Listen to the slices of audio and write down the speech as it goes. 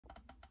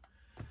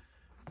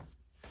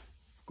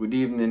Good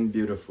evening,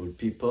 beautiful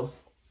people.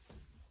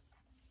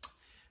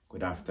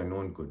 Good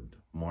afternoon, good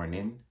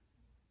morning,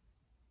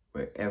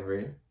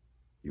 wherever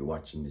you're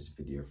watching this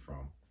video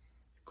from.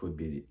 It could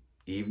be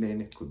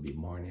evening, it could be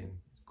morning,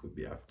 it could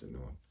be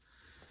afternoon.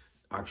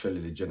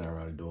 Actually, the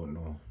general don't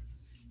know.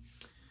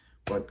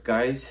 But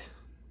guys,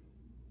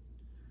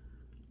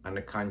 on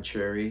the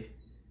contrary,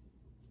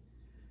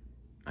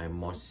 I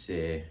must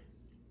say,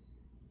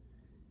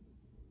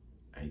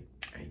 I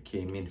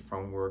came in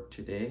from work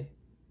today,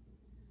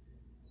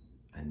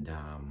 and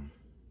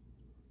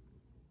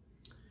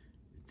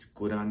it's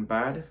good and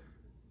bad.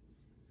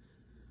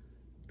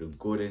 The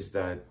good is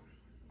that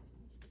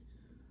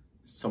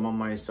some of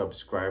my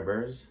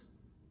subscribers,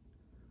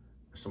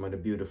 some of the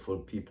beautiful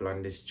people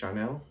on this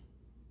channel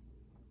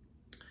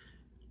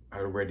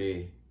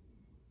already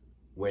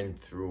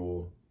went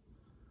through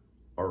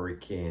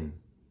Hurricane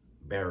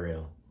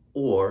Beryl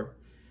or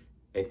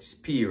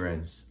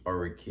experienced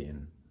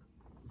Hurricane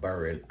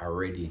Beryl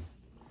already.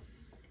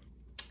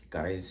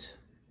 Guys,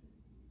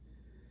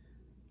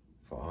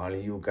 for all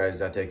of you guys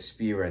that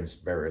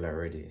experienced Beryl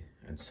already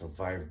and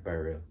survived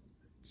Beryl,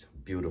 it's a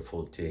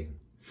beautiful thing.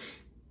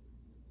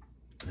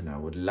 And I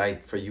would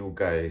like for you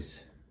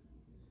guys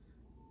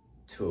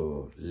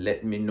to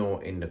let me know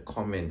in the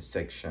comment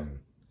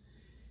section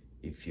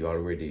if you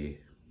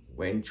already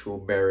went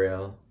through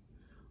Beryl.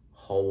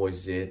 How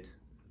was it?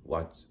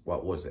 What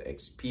was the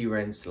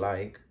experience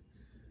like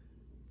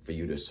for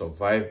you to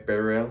survive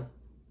Beryl?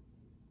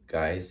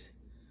 Guys,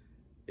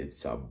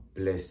 it's a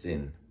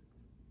blessing.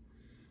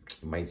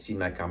 It might seem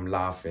like I'm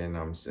laughing.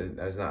 I'm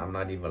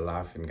not even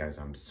laughing, guys.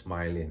 I'm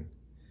smiling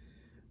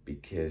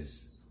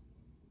because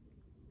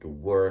the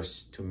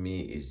worst to me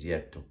is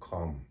yet to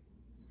come.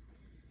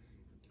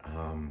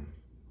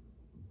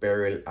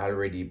 Beryl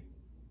already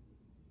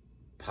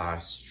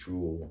passed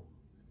through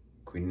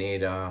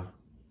Grenada,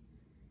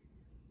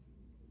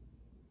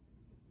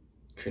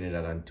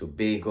 Trinidad and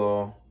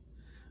Tobago.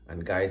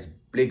 And guys,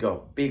 big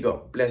up,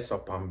 bless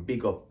up, and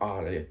big up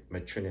all of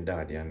my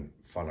Trinidadian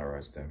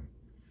followers them.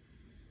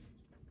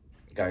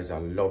 Guys, I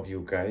love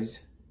you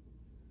guys.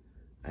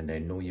 And I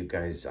know you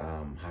guys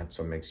had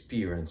some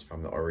experience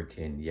from the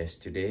hurricane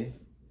yesterday.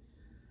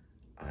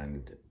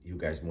 And you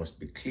guys must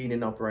be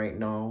cleaning up right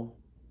now,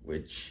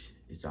 which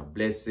is a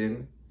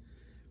blessing.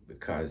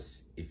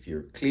 Because if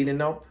you're cleaning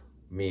up,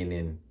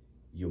 meaning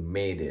you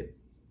made it.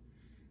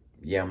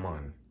 Yeah,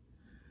 man.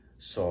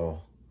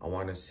 So I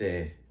want to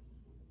say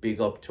big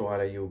up to all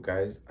of you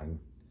guys and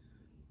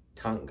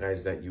thank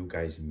guys that you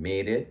guys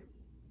made it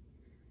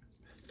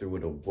through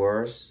the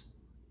worst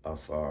of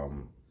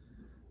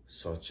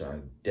such a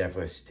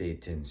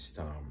devastating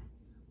storm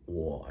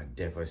or a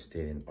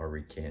devastating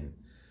hurricane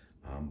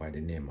by the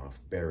name of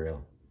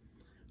Beryl,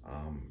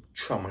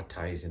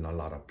 traumatizing a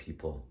lot of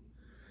people.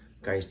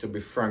 Guys, to be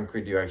frank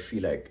with you,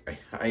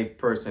 I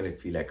personally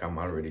feel like I'm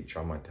already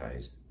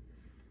traumatized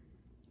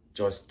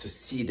just to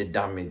see the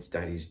damage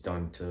that is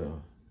done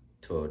to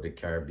the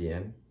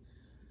Caribbean.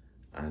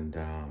 And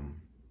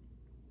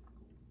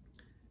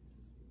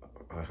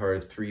I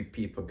heard 3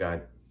 people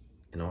got,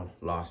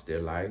 lost their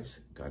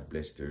lives. God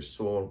bless their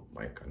soul.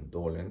 My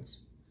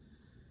condolence.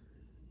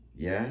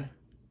 Yeah.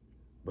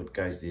 But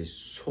guys, there's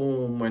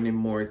so many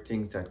more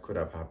things that could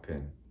have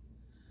happened.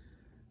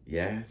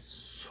 Yeah,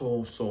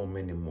 so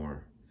many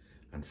more.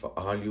 And for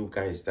all you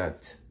guys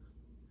that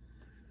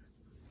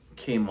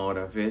came out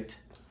of it,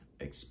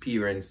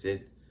 experienced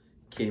it,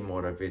 came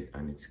out of it,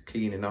 and it's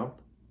cleaning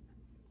up,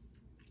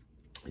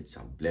 it's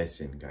a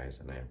blessing,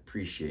 guys. And I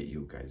appreciate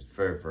you guys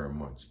very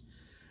much.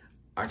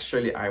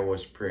 Actually, I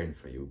was praying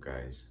for you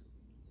guys.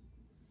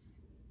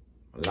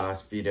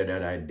 Last video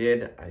that I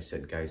did, I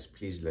said, guys,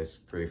 please, let's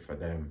pray for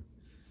them.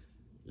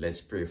 Let's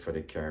pray for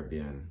the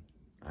Caribbean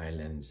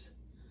islands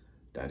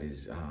that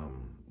is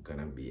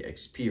gonna be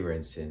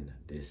experiencing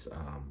this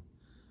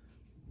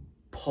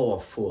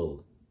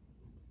powerful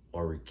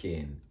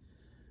hurricane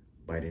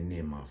by the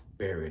name of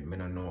Beryl. I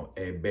don't know,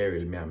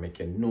 Beryl, I make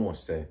you know,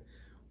 say,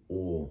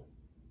 oh,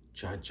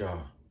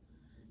 Jaja,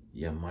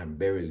 yeah, man,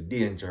 Beryl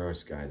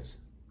dangerous, guys.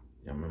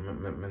 Yeah,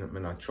 I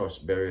not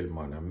trust Beryl,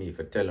 man, and me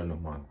for telling you,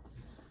 man.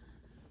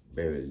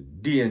 Beryl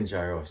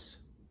dangerous.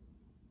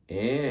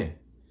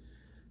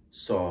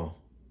 So,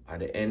 at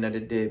the end of the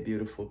day,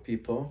 beautiful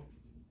people,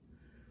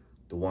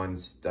 the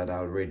ones that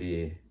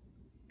already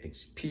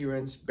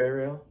experienced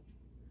Beryl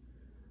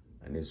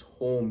and is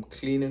home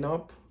cleaning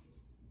up,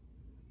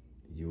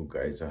 you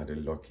guys are the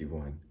lucky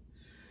one.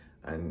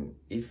 And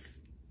if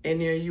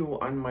any of you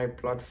on my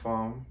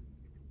platform,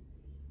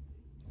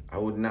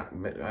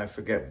 I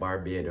forget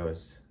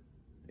Barbados.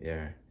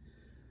 Yeah.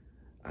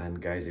 And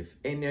guys, if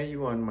any of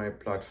you on my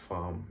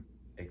platform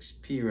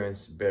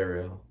experience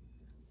Beryl,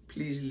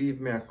 please leave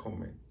me a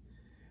comment.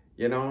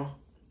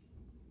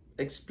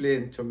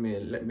 Explain to me,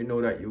 let me know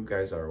that you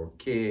guys are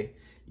okay.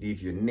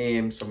 Leave your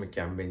name so I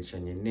can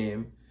mention your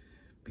name,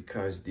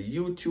 because the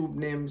YouTube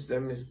names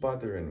them is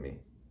bothering me.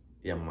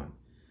 Yeah, man.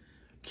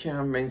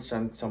 Can't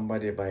mention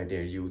somebody by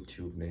their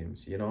YouTube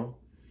names,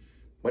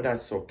 but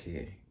that's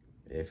okay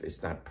if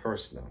it's not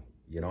personal,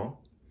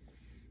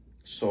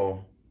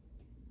 So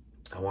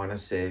I want to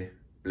say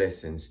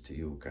blessings to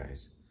you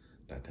guys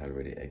that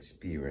already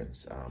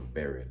experienced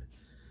burial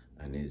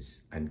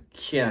and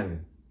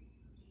can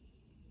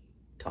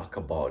talk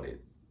about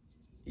it.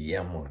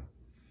 Yeah, man.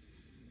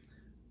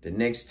 The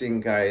next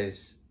thing,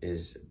 guys,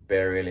 is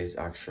burial is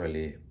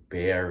actually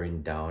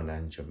bearing down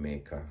on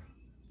Jamaica.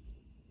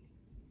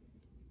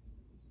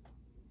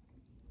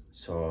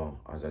 So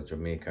as a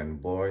Jamaican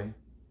boy,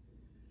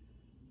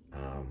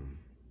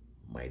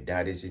 my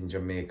dad is in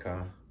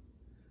Jamaica.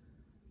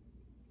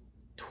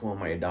 2 of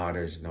my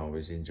daughters now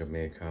is in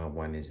Jamaica.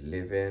 One is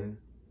living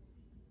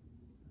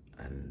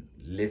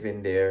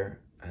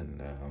there,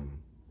 and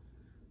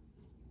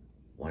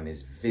one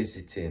is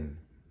visiting.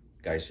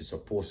 Guys, she's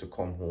supposed to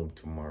come home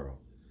tomorrow.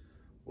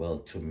 Well,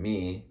 to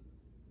me,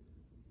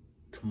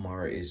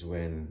 tomorrow is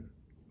when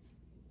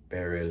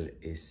burial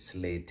is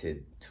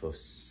slated to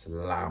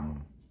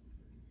slam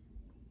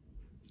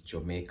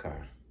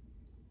Jamaica.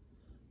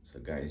 So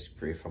guys,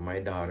 pray for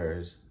my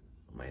daughters,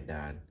 my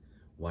dad,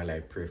 while I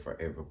pray for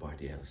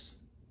everybody else.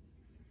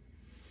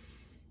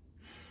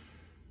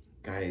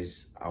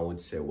 Guys, I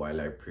would say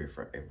while I pray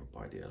for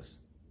everybody else.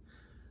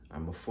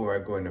 And before I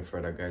go any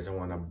further, guys, I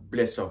want to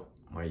bless up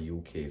my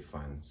UK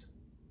fans.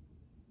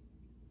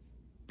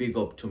 Big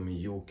up to my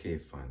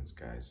UK fans,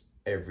 guys.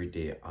 Every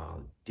day,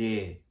 all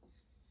day.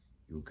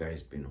 You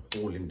guys been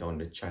holding down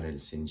the channel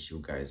since you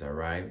guys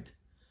arrived.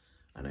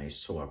 And I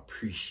so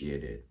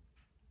appreciate it.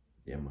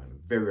 Yeah, man.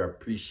 Very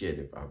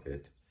appreciative of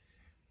it.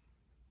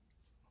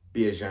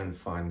 Bajan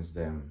fans,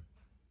 them.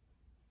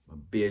 My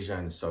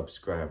Bajan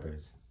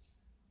subscribers.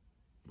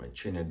 My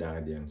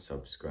Trinidadian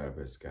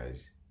subscribers,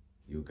 guys.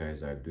 You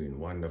guys are doing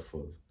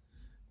wonderful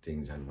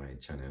things on my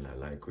channel. I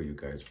like how you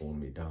guys hold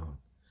me down.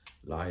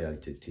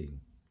 Loyalty thing.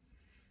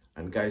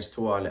 And guys,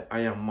 to all the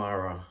I Am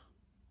Mara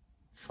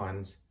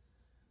fans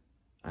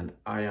and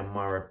I Am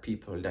Mara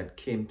people that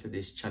came to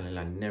this channel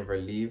and never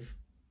leave,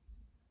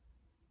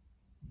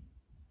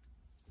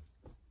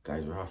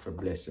 guys, we have to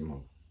bless him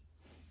up.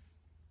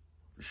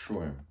 For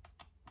sure.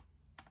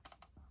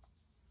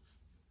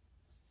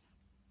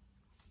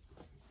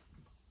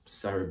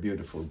 Sorry,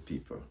 beautiful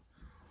people.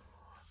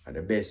 Are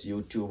the best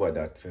YouTuber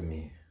that for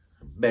me.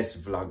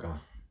 Best vlogger.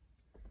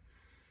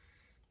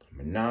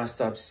 I'm not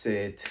stop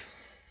say it.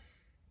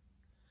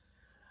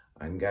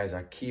 And guys,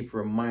 I keep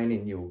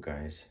reminding you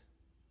guys,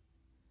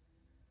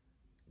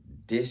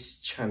 this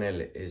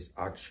channel is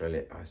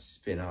actually a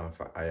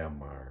spin-off of I Am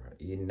Mara.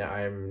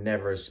 I've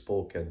never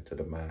spoken to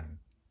the man.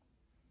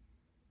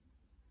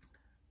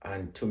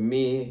 And to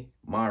me,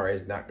 Mara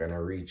is not going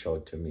to reach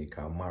out to me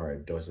because Mara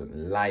doesn't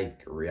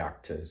like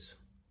reactors.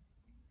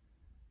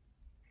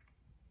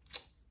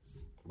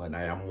 But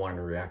I am one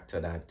reactor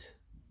that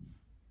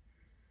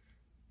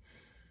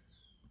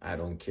I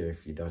don't care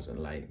if he doesn't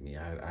like me.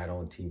 I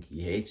don't think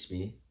he hates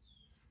me.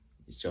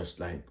 It's just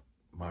like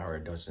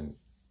Mara doesn't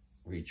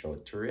reach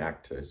out to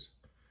reactors.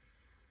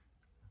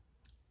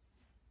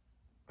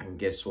 And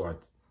guess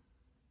what?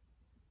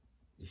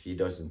 If he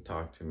doesn't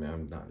talk to me,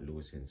 I'm not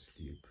losing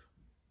sleep.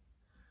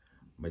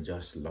 I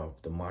just love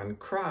the man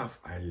craft.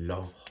 I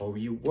love how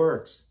he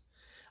works.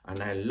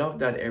 And I love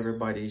that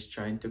everybody is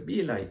trying to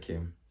be like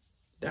him.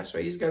 That's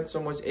why he's got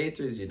so much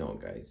haters, you know,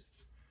 guys.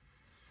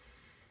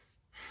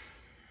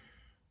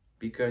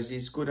 Because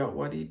he's good at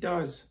what he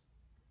does.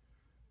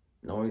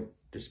 No,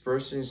 this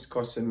person is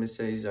cussing me,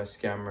 say he's a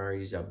scammer,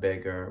 he's a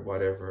beggar,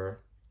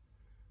 whatever.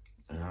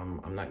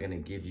 I'm not going to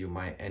give you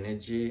my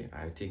energy.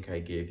 I think I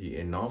gave you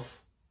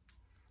enough.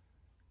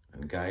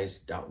 And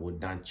guys, that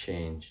would not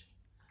change.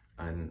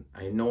 And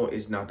I know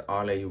it's not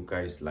all of you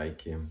guys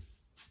like him.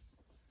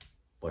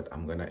 But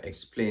I'm going to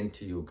explain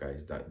to you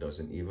guys that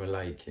doesn't even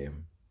like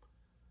him,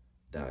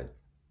 that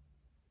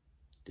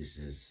this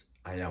is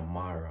I Am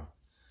Mara.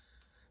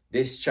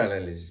 This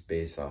channel is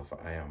based off of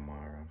I Am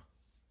Mara.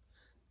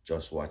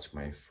 Just watch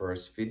my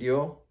first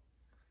video.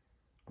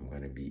 I'm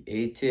going to be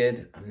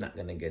 80. I'm not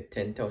going to get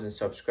 10,000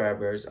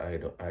 subscribers. I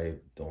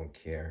don't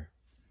care.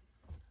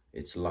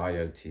 It's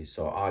loyalty.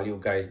 So all you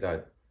guys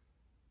that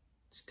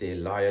stay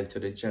loyal to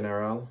the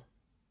general,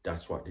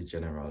 that's what the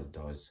general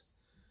does.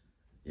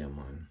 Yeah,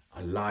 man.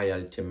 A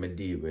loyalty me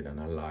deal with and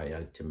a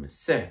loyalty me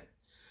say.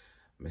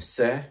 Me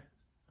say,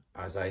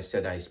 as I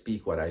said, I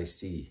speak what I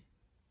see.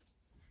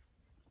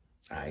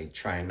 I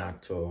try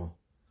not to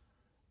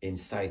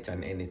incite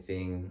on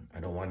anything.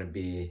 I don't want to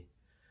be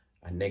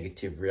a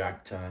negative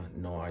reactor.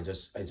 No, I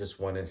just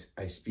want to,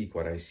 I speak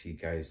what I see,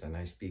 guys, and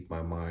I speak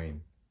my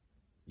mind,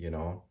 you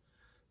know.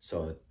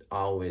 So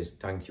always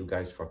thank you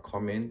guys for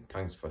coming.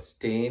 Thanks for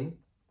staying.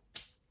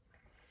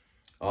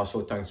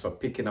 Also, thanks for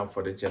picking up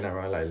for the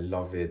general. I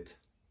love it.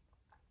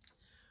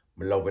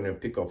 I love when you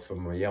pick up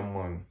from me. Yeah,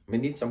 man. I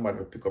need somebody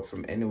to pick up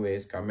from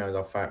anyways, because I have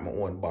to fight my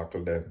own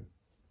battle then.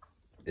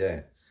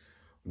 Yeah.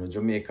 No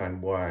Jamaican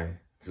boy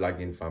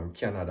vlogging from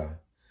Canada.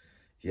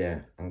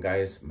 Yeah, and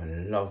guys, I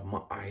love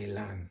my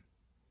island.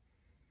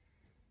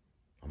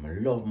 I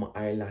love my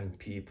island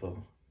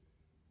people.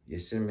 You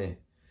see me?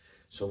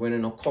 So when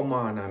you come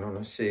on and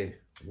you say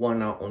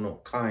one or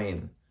no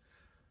kind,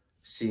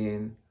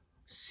 saying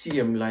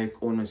same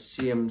like on a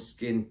same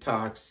skin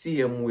talk,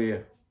 same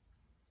way.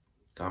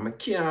 Cause I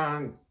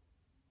can't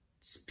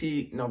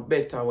speak no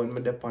better when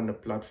I'm up on the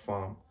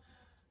platform.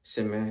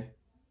 See me?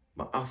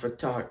 I have to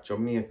talk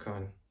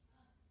Jamaican.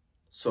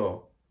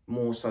 So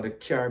most of the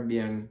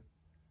Caribbean,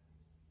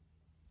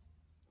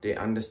 they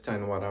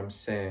understand what I'm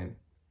saying.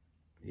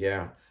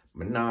 Yeah.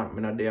 I'm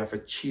not there to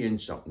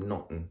change up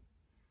nothing.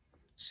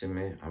 See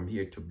me? I'm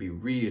here to be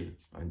real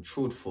and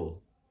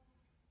truthful.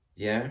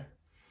 Yeah?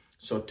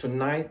 So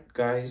tonight,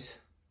 guys,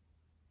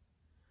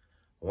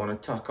 I want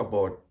to talk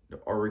about the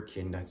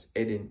hurricane that's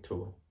heading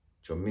to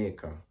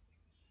Jamaica.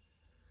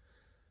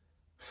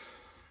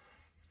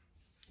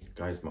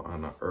 Guys, my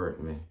hand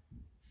hurt me.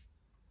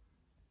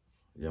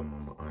 Yeah,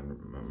 my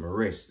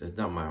wrist. It's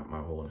not my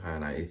whole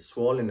hand. It's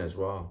swollen as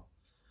well.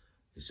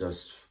 It's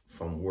just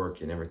from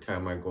working. Every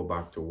time I go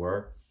back to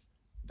work,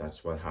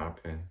 that's what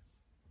happened.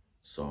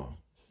 So,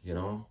 you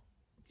know,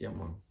 yeah,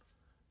 man.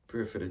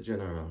 Pray for the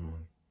general,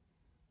 man.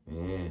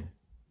 Yeah.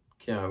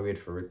 Can't wait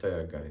for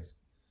retire, guys.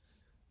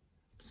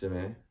 See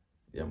me?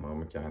 Yeah, man,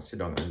 we can sit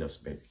down and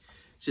just make.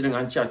 Sit down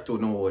and chat to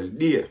no whole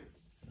day.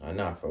 And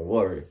not for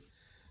worry.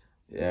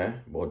 Yeah,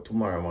 but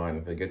tomorrow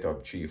morning, if I get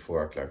up 3,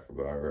 4 o'clock for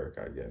go to work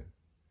again.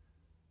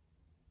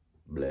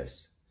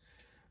 Bless.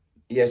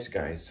 Yes,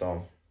 guys,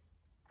 so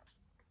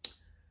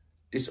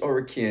this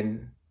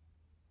hurricane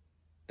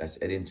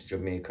that's heading to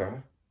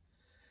Jamaica,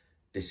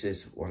 this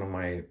is one of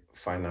my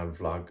final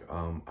vlog.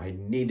 I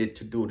needed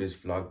to do this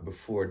vlog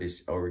before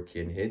this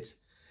hurricane hits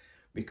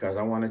because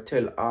I want to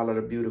tell all of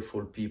the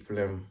beautiful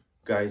people,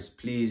 guys,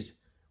 please,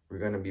 we're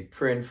going to be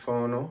praying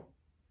for you.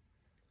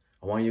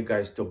 I want you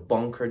guys to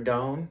bunker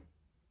down,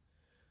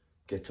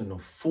 get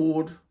enough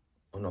food,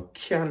 enough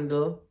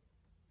candle,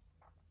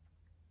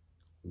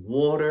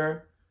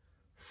 water,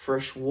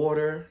 fresh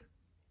water.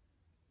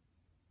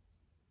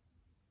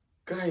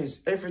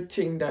 Guys,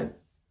 everything that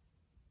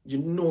you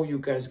know you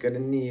guys gonna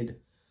need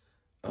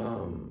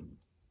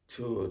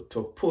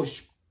to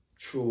push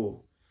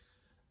through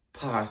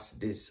past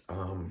this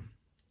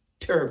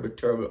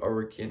terrible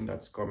hurricane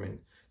that's coming,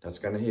 that's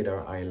gonna hit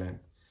our island.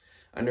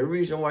 And the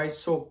reason why it's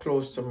so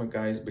close to me,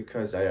 guys,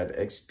 because I had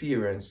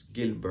experienced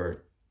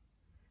Gilbert.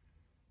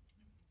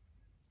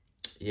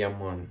 Yeah,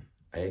 man,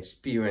 I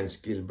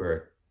experienced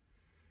Gilbert.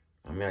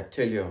 I mean, I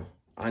tell you,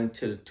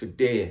 until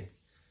today,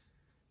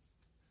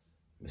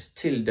 I'm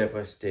still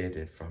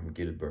devastated from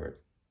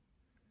Gilbert.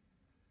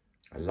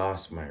 I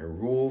lost my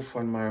roof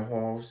on my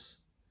house.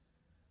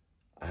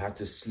 I had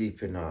to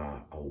sleep in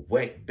a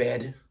wet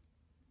bed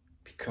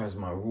because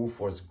my roof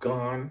was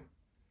gone.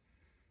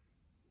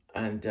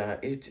 And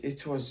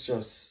it was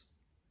just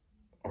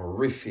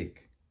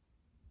horrific.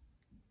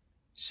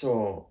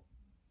 So,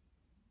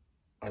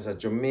 as a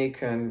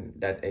Jamaican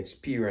that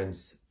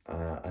experienced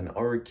an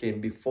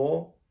hurricane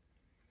before,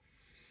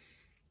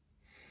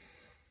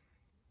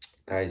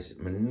 guys,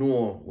 I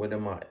know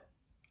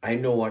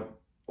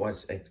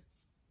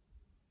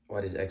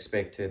what is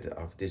expected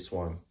of this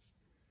one.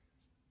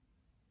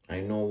 I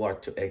know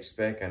what to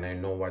expect, and I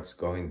know what's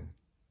going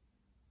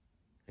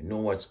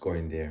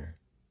there.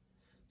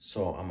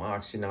 So I'm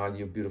asking all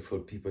you beautiful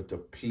people to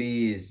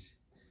please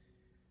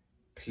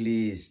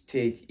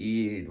take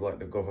heed what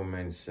the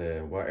government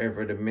said,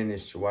 whatever the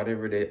ministry,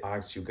 whatever they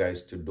ask you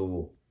guys to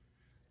do,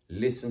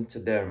 listen to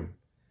them.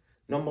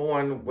 Number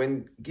one,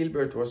 when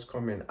Gilbert was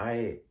coming,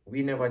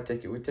 we never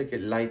take it, we take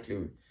it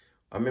lightly.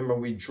 I remember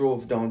we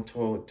drove down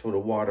to the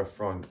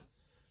waterfront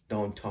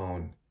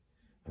downtown,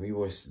 and we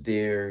was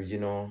there, you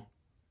know,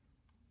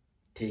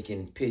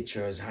 taking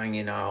pictures,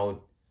 hanging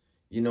out,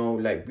 you know,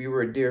 like we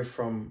were there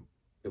from,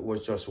 it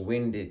was just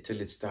windy till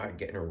it started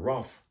getting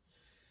rough.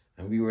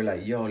 And we were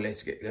like, yo,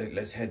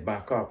 let's head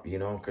back up, you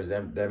know, because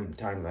them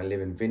time I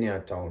live in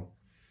Vineyard Town,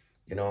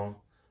 you know.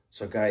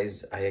 So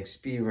guys, I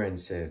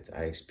experienced it.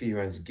 I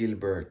experienced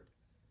Gilbert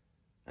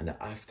and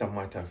the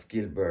aftermath of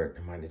Gilbert.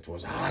 Man, it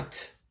was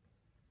hot.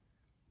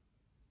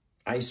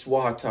 Ice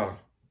water,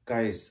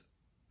 guys,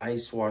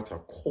 ice water,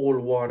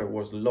 cold water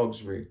was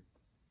luxury.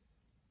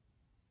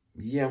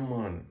 Yeah,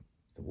 man,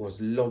 it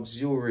was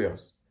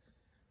luxurious.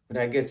 When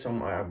I get some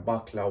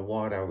bottle of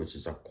water, which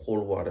is a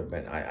cold water,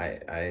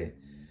 man,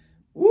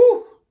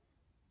 woo!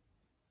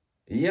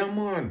 Yeah,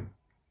 man.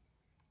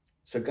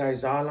 So,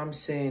 guys, all I'm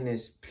saying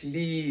is,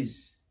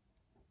 please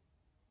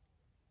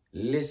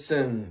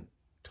listen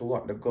to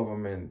what the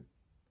government,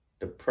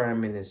 the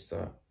Prime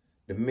Minister,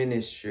 the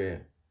ministry,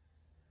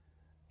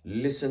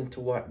 listen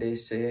to what they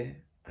say,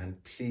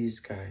 and please,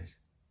 guys,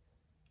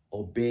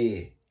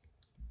 obey.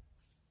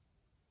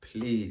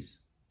 Please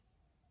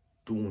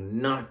do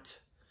not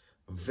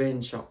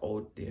venture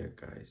out there,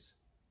 guys.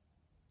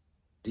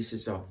 This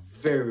is a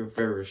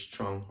very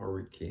strong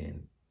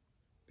hurricane,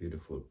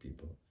 beautiful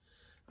people.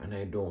 And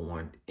I don't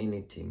want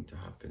anything to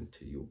happen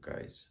to you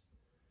guys.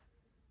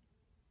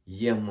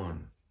 Yeah,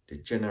 man. The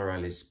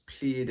general is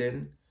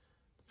pleading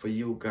for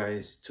you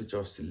guys to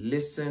just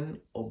listen,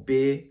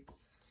 obey.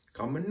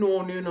 Because I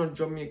know you're not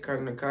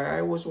Jamaican, because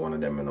I was one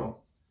of them, you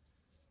know.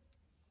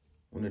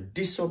 I'm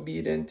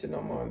disobedient, you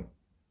know, man.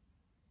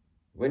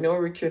 When the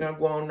hurricane are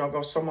going, I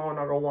go somehow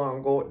I go want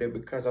to go out there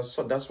because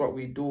that's what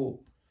we do.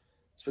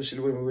 Especially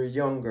when we were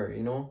younger,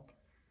 you know.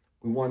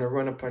 We want to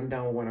run up and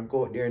down, we want to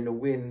go out there in the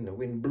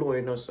wind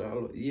blowing us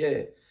all.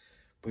 Yeah.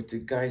 But the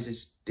guys,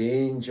 it's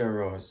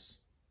dangerous.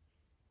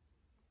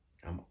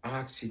 I'm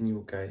asking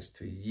you guys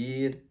to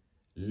yield,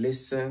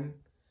 listen,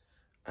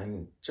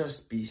 and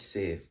just be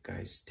safe,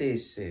 guys. Stay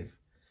safe.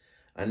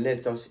 And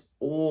let us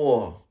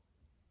all,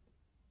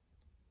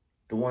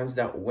 the ones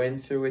that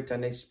went through it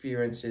and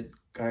experienced it,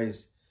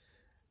 guys,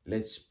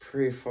 let's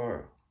pray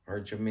for our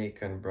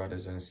Jamaican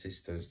brothers and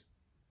sisters.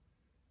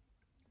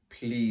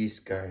 Please,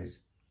 guys,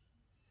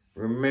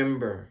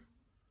 remember,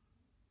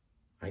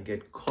 I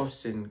get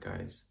cussing,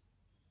 guys.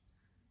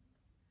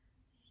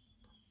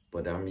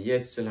 But I'm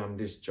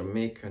this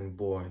Jamaican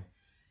boy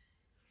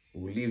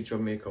who left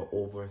Jamaica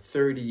over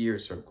 30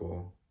 years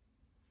ago.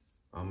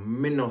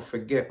 And me not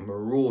forget my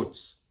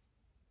roots.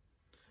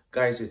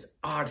 Guys, it's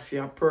hard for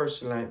a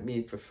person like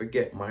me to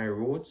forget my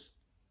roots.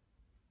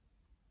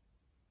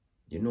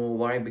 You know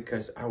why?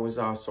 Because I was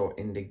also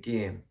in the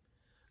game.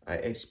 I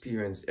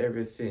experienced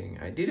everything.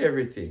 I did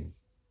everything.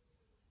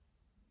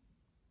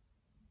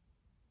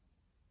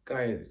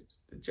 Guys,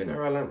 the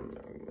general,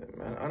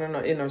 I'm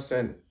not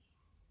innocent.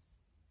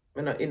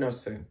 I'm not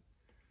innocent.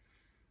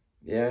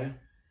 Yeah?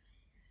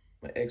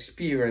 I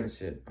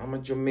experience it. I'm a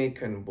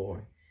Jamaican boy.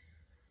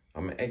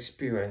 I'm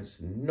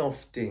experienced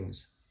enough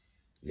things.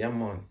 Yeah,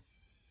 man.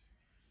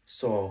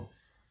 So,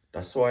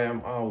 that's why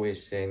I'm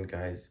always saying,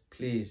 guys,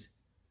 please,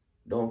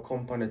 don't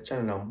come on the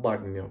channel and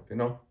bad me up, you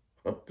know?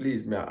 But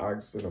please, me I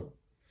ask you know.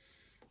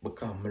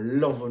 Because I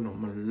love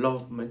them. I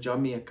love my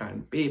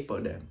Jamaican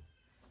people, them.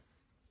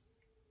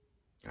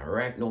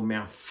 Alright, now me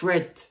a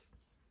fret.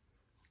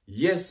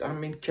 Yes,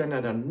 I'm in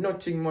Canada.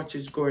 Nothing much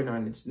is going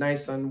on. It's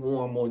nice and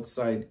warm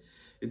outside.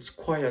 It's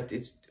quiet.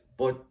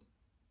 But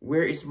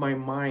where is my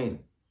mind?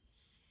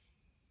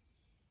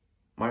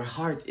 My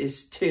heart is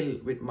still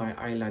with my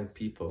island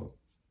people.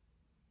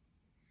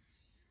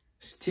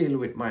 Still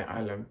with my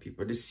island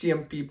people. The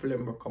same people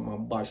that will come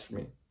and bash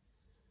me.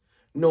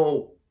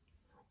 No,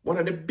 one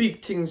of the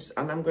big things,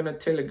 and I'm going to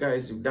tell you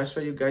guys, that's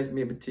why you guys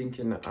may be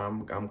thinking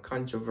I'm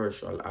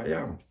controversial. I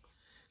am.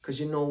 Because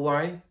you know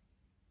why?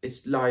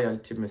 It's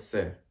loyalty, me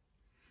say.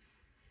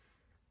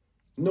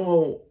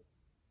 No,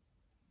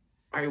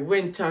 I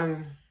went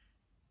on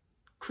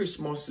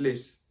Christmas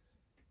list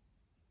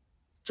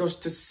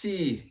just to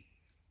see,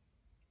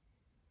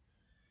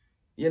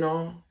 you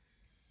know,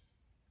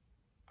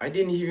 I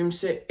didn't hear him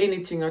say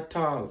anything at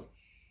all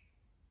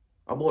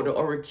about the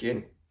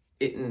hurricane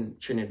hitting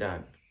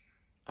Trinidad,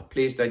 a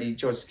place that he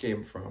just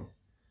came from,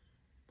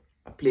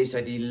 a place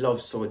that he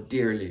loves so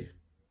dearly,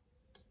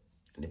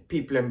 and the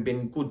people have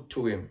been good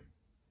to him.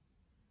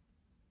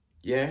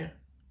 Yeah?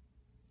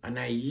 And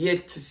I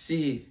yet to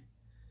see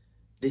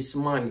this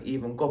man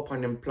even go up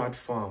on them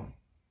platform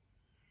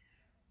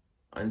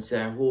and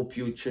say, I hope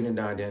you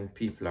Trinidadian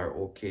people are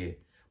okay.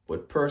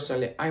 But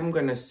personally, I'm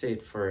going to say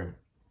it for him.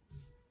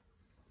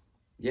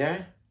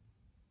 Yeah?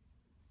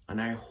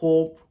 And I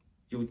hope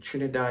you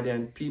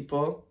Trinidadian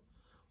people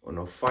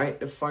wanna fight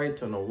the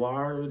fight, on a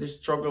war with the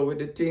struggle with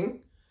the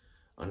thing,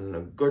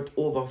 and got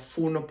over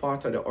full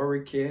part of the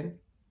hurricane.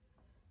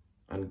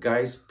 And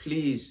guys,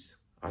 please,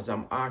 as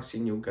I'm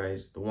asking you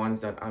guys, the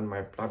ones that are on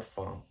my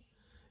platform,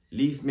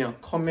 leave me a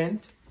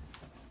comment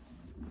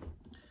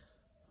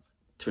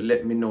to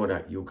let me know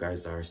that you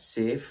guys are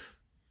safe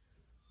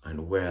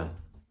and well.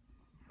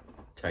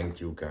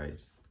 Thank you,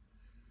 guys.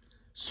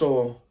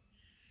 So,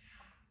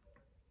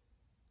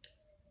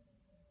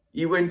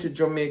 he went to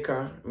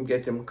Jamaica and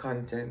get him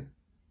content.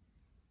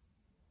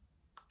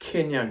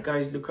 Kenya,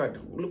 guys,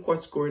 look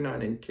what's going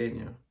on in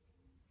Kenya.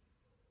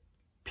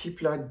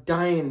 People are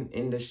dying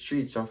in the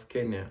streets of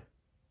Kenya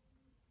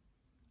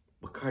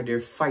because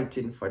they're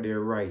fighting for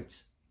their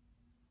rights.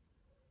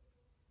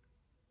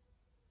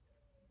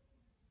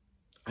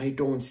 I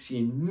don't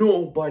see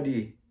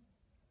nobody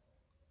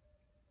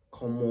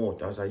come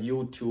out as a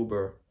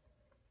YouTuber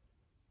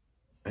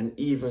and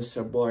even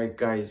say, boy,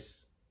 guys,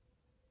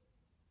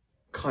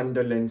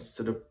 condolence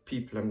to the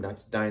people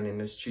that's dying in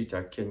the street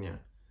of Kenya,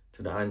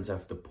 to the hands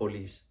of the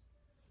police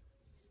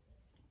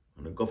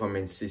and the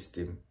government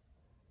system.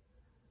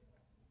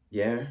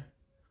 Yeah,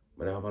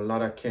 but I have a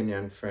lot of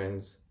Kenyan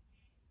friends.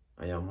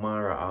 I am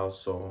Mara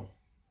also.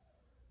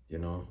 You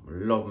know, I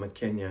love my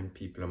Kenyan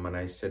people. And when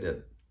I said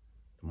it,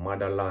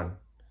 motherland.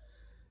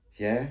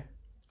 Yeah,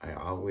 I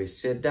always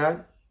said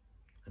that.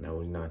 And I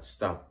will not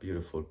stop,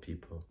 beautiful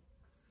people.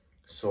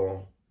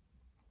 So,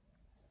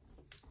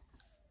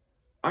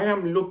 I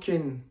am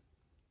looking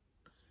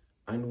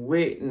and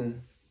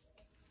waiting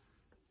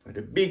for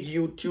the big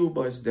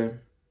YouTubers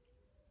them.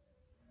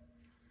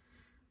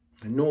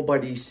 And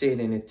nobody's saying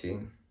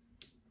anything.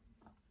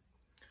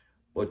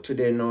 But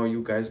today now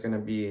you guys gonna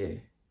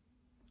be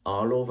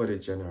all over the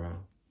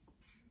general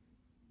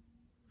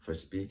for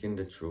speaking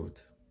the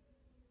truth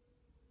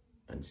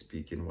and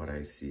speaking what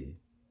I see.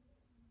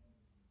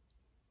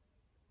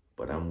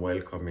 But I'm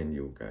welcoming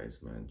you guys,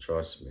 man.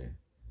 Trust me.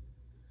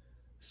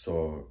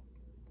 So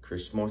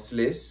Christmas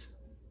list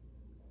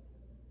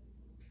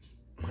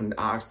and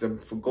ask them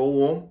to go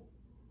home.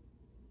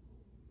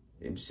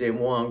 Him say he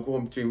want to go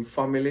home to him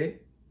family.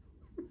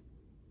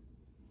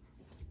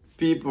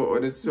 People,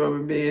 that's what I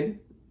mean.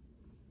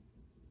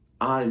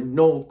 I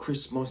know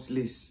Christmas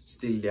list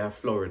still there,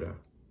 Florida.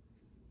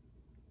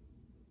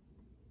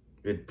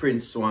 With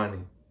Prince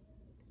Swanee.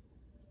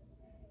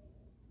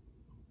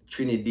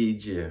 Trini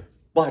DJ.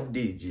 Bad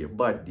DJ,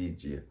 bad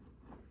DJ.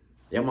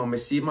 Yeah, man, I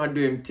see him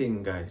do him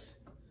thing, guys.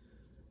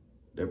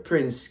 The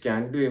Prince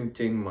can do him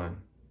thing, man.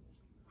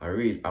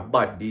 A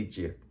bad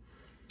DJ.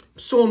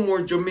 So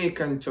more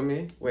Jamaican to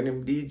me when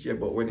him DJ,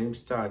 but when him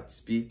start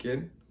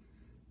speaking,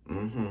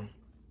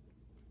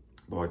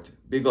 But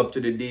big up to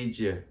the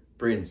DJ,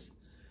 Prince.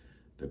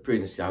 The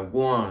Prince, yeah,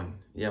 go on.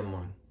 Yeah,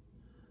 man.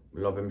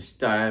 Love him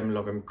style,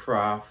 love him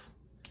craft.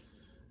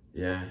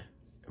 Yeah,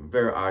 I'm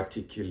very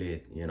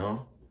articulate, you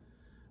know,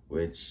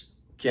 which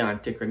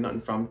can't take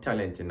nothing from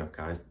talent, you know,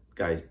 because,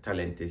 guys,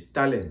 talent is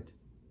talent.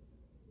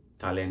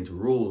 Talent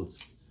rules.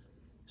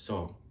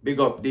 So, big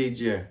up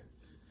DJ,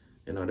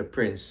 you know, the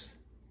Prince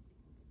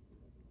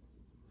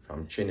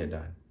from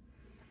Trinidad.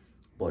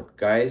 But,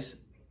 guys,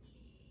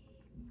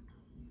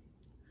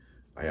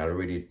 I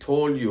already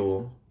told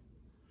you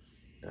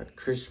that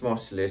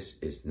Christmas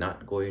list is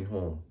not going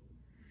home.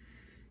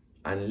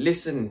 And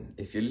listen,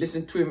 if you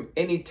listen to him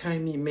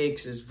anytime he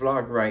makes his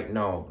vlog right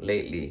now,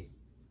 lately,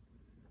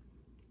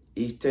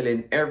 he's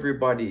telling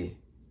everybody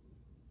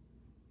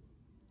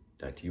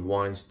that he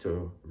wants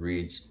to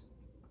reach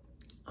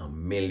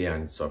 1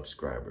 million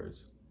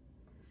subscribers.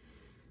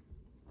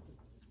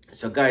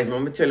 So guys,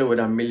 let me tell you where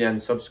that 1 million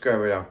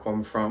subscribers have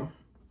come from.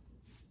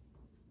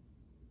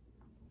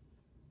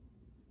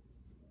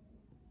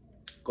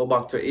 Go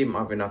back to him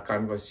having a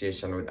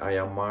conversation with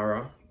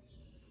Ayamara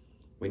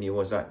when he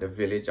was at the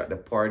village at the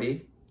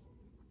party.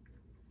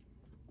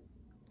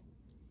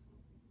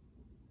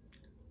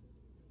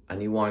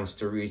 And he wants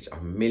to reach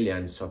 1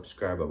 million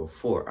subscribers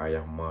before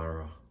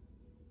Ayamara.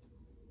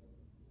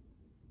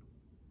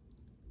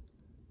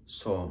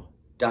 So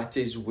that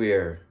is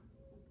where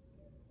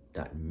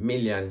that 1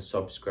 million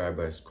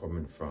subscribers is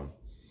coming from.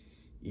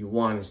 He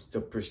wants to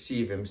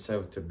perceive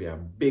himself to be a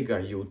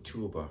bigger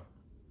YouTuber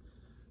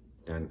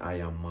than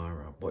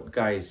Ayamara. But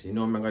guys, you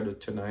know what I'm gonna do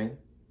tonight?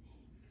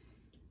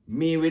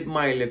 Me with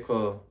my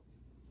little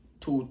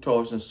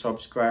 2,000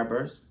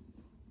 subscribers,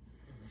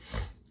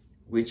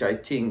 which I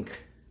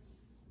think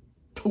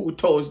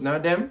 2,000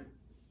 of them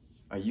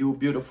are you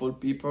beautiful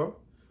people,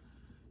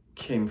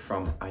 came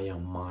from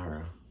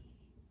Ayamara.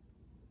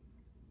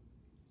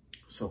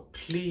 So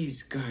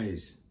please,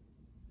 guys,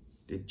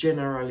 the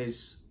general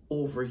is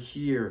over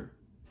here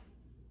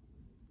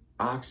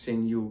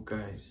asking you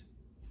guys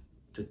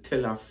to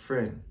tell a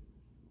friend,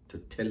 to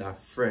tell a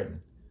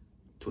friend,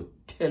 to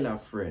tell a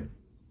friend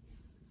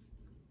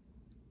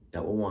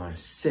that we want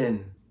to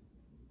send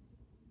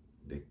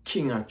the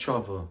king of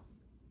travel,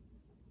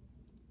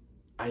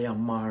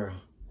 Ayamara.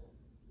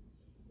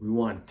 We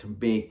want to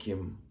make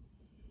him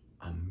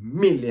 1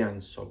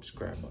 million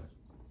subscribers.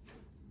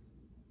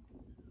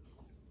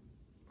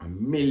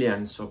 1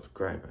 million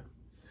subscribers.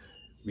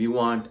 We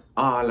want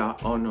all our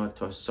honor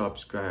to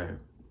subscribe.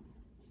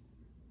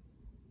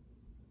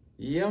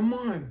 Yeah,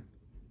 man.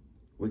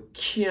 We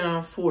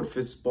can't afford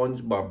for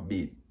SpongeBob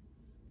beat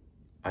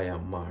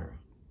Ayamara.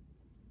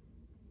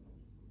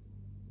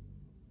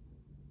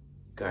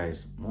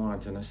 Guys, I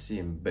want to see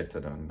him better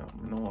than that.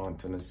 I don't want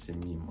to see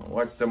me, man.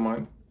 What's the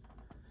man?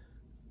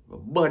 The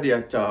body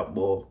I talk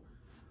about.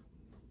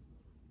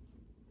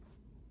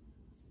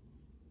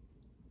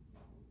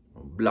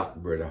 Black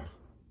brother.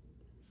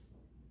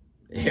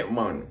 Yeah,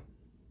 man.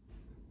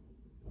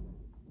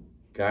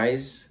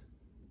 Guys,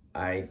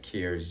 I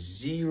care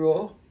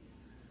zero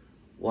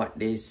what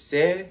they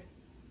say.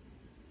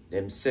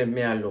 Them say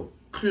me I look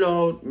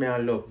cloud, me I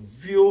look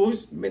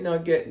views. Me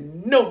not get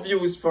no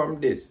views from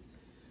this.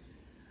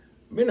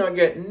 Me not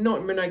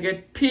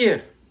get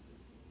paid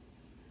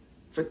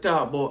for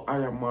talk about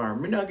Ayamara.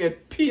 Me not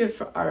get paid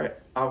for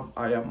have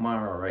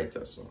Ayamara right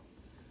or so.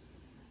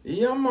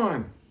 Yeah,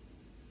 man.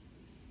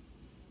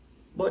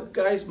 But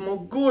guys,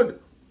 more good.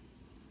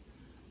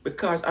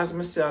 Because as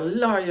me say,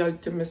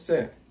 loyalty me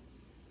say.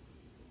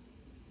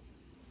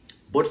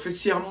 But for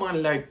see a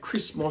man like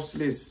Christmas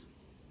list,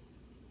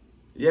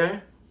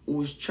 yeah,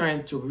 who's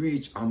trying to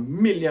reach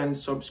 1 million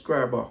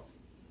subscribers.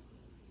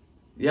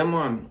 Yeah,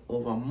 man,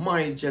 over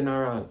my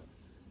general.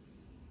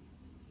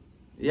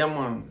 Yeah,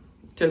 man,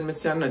 tell me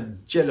say I'm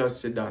not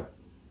jealous of that.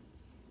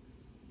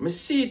 Me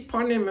see it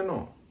upon him, you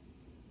know.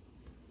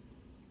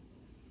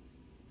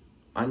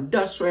 And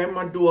that's why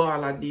I'm do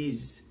all of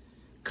these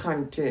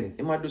content.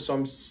 I'm do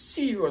some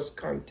serious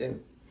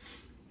content.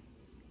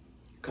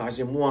 Because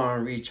he want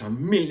to reach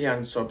 1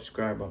 million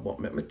subscribers.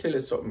 But let me tell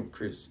you something,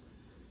 Chris.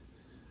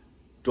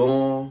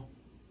 Don't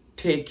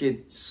take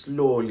it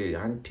slowly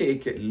and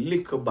take it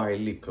little by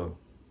little.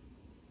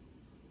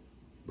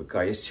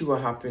 Because you see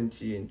what happened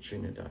to you in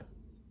Trinidad.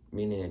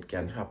 Meaning it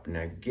can happen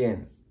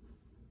again.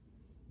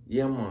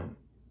 Yeah, man.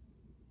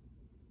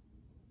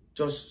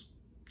 Just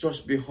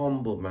Just be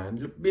humble, man.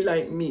 Look, be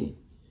like me.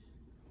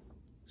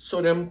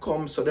 So them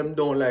come, so them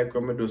don't like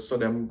what I do, so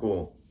them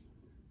go.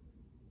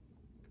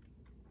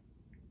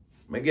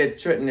 I get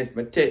threatened if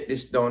I take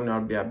this down,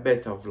 I'll be a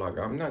better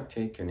vlogger. I'm not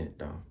taking it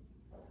down.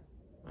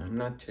 I'm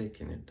not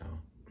taking it down.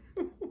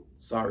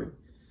 Sorry.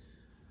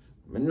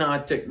 I'm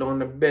not take down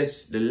the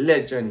best, the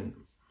legend.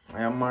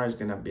 Mars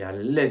gonna be a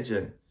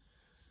legend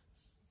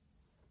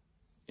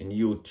in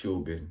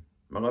YouTubing.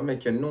 I'm gonna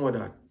make you know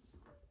that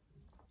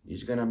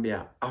he's gonna be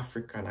an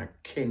African and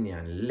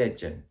Kenyan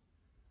legend.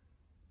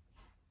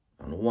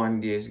 And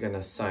one day he's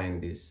gonna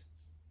sign this.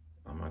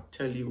 I'm gonna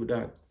tell you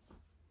that.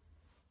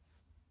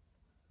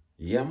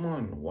 Yeah,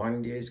 man,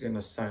 one day he's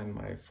gonna sign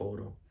my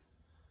photo.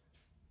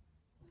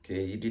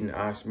 Okay, he didn't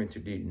ask me to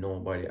do it.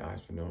 Nobody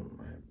asked me. No,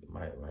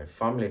 my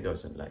family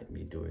doesn't like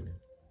me doing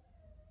it.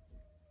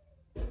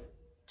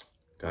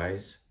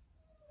 Guys,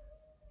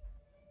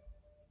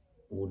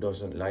 who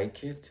doesn't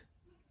like it,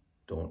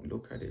 don't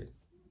look at it.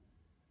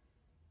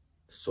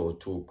 So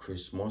too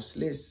Christmas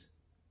List.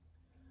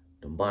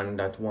 The man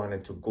that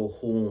wanted to go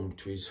home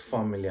to his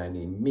family and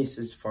he misses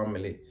his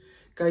family.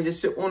 Guys, you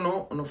say,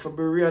 oh no, for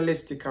be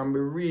realistic and be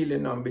real, you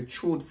know, and be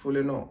truthful,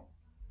 you know.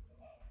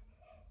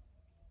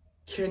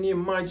 Can you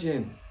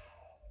imagine?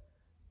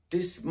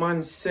 This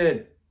man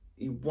said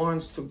he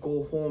wants to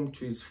go home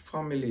to his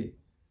family.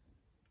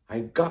 I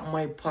got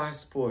my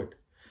passport.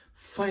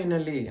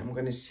 Finally, I'm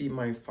going to see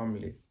my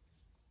family.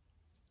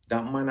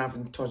 That man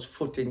haven't touched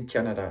foot in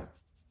Canada.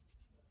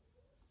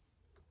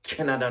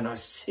 Canada not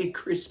see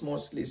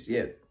Christmas List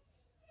yet.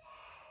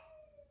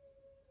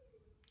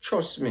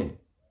 Trust me.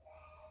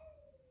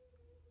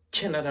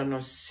 Canada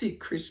not see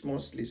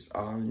Christmas List.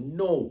 I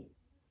know.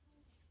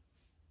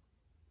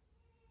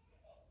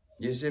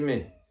 You see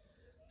me?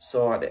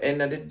 So at the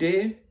end of the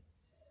day,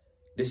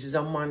 this is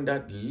a man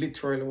that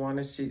literally want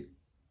to see.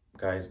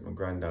 Guys, my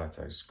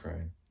granddaughter is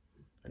crying.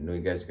 I know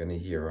you guys are going to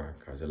hear her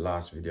because the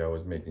last video I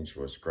was making, she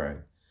was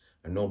crying.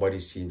 And nobody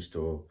seems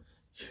to,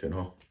 you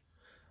know,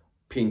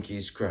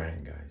 Pinky's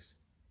crying, guys.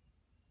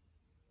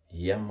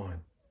 Yeah, man.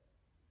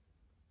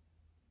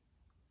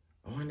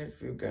 I wonder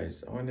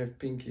if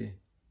Pinky.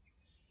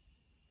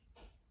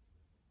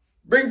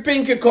 Bring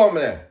Pinky, come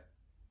there.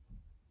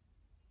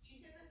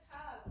 She's in the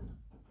tub.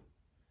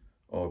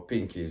 Oh,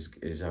 Pinky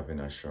is having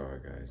a shower,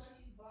 guys.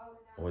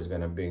 I was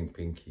going to bring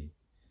Pinky.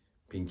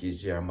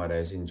 Pinky's here, mother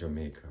is in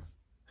Jamaica.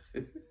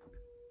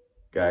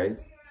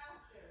 Guys,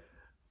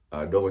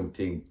 I don't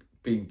think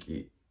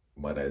Pinky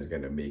mother is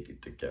gonna make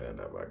it to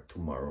Canada back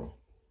tomorrow.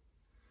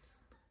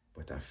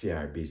 But I fear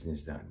her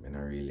business that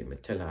me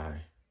tell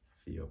her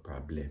for your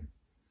problem.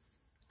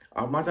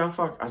 As a matter of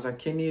fact, as a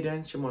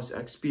Canadian, she must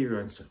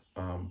experience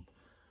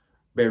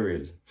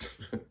burial.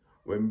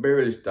 When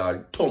burial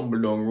start tumble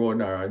down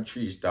round her and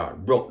trees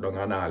start broke down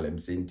and all them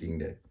same thing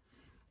there.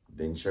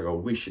 Then she go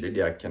wish the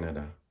day at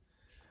Canada.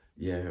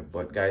 Yeah,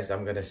 but guys,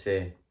 I'm gonna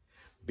say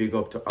big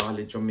up to all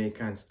the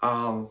Jamaicans,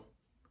 all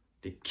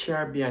the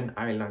Caribbean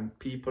island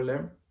people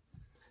them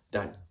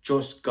that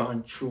just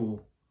gone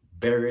through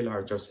burial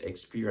or just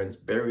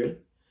experienced burial.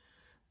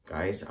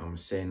 Guys, I'm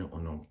saying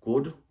on a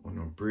good, on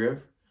a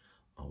brave,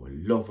 I will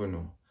love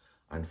you.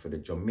 And for the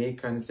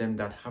Jamaicans them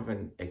that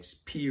haven't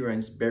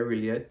experienced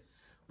burial yet,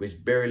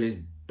 which burial is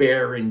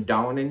bearing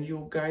down on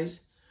you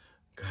guys,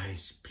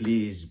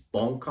 please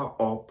bunker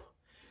up,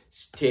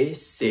 stay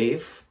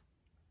safe.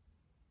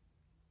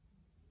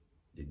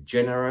 The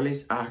general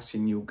is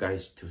asking you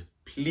guys to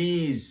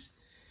please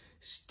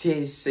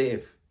stay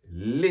safe.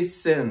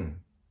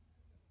 Listen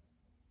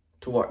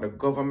to what the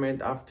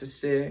government have to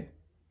say.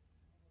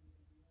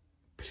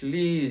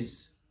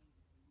 Please,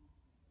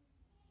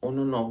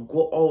 not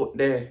go out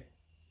there.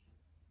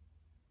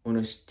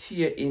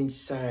 Stay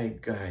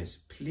inside,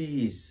 guys.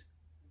 Please.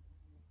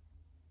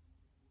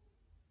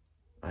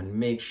 And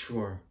make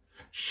sure.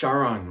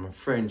 Sharon, my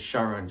friend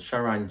Sharon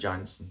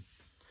Johnson.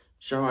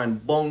 Sharon,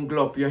 bungle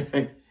up your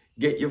head.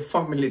 Get your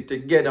family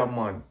together,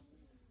 man.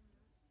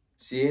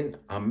 See?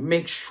 And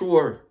make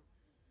sure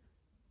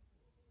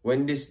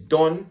when this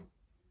done,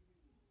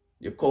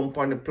 you come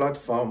on the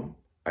platform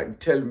and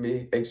tell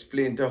me,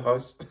 explain to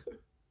us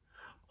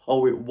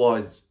how it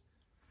was.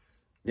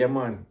 Yeah,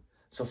 man.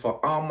 So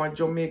for all my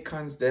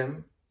Jamaicans,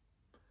 them,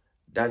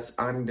 that's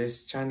on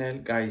this channel,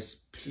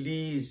 guys,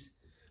 please,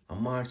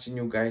 I'm asking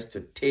you guys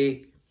to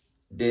take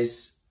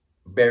this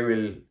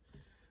burial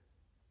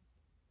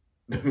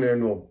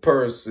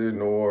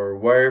person or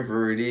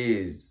wherever it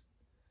is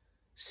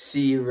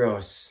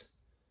serious.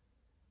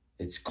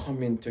 It's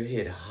coming to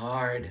hit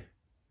hard.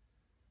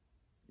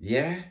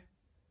 Yeah?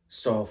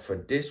 So for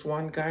this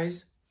one,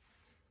 guys,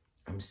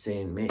 I'm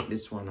saying make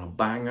this one a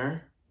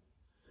banger.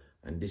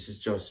 And this is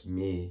just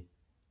me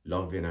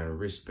loving and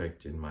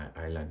respecting my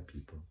island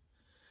people.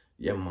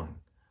 Yeah, man.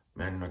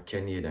 Man, not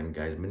Canadian,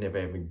 guys. Me never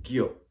even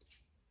give up.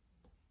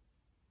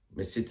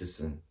 Me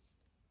citizen.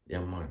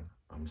 Yeah, man.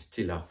 I'm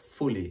still a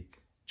fully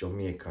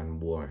Jamaican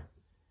boy.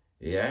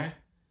 Yeah?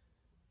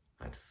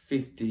 At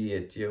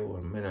 58 years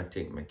old, I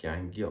think I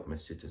can give up my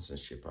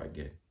citizenship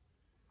again.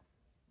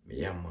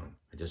 Yeah, man.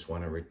 I just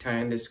want to retire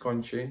in this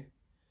country.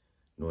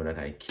 Know that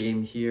I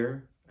came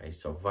here. I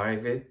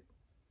survived it.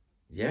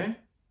 Yeah?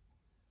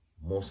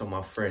 Most of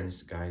my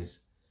friends, guys,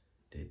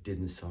 they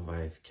didn't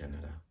survive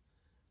Canada.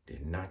 They're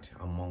not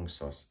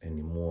amongst us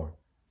anymore.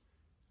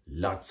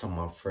 Lots of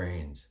my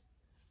friends.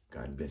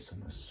 God bless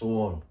my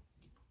soul.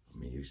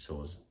 May your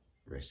souls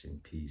rest in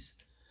peace.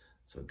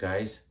 So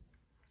guys,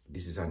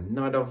 this is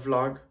another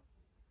vlog.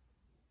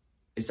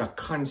 It's a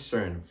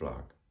concern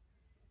vlog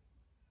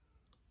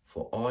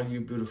for all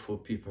you beautiful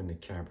people in the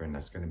Caribbean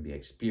that's going to be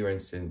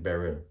experiencing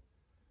burial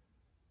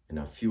in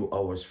a few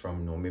hours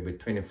from now, maybe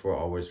 24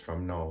 hours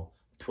from now,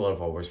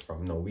 12 hours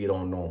from now. We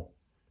don't know.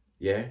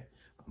 Yeah?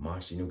 I'm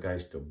asking you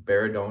guys to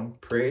bear down,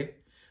 pray,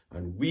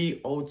 and we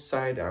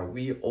outside and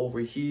we over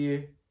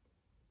here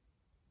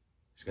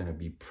is going to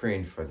be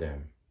praying for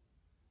them.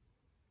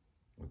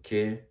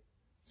 Okay?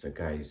 So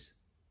guys,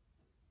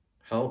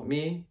 help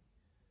me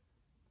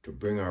to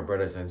bring our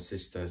brothers and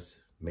sisters,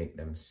 make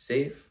them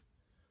safe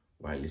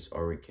while this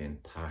hurricane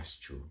pass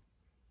through.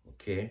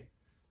 Okay?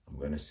 I'm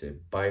going to say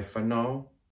bye for now.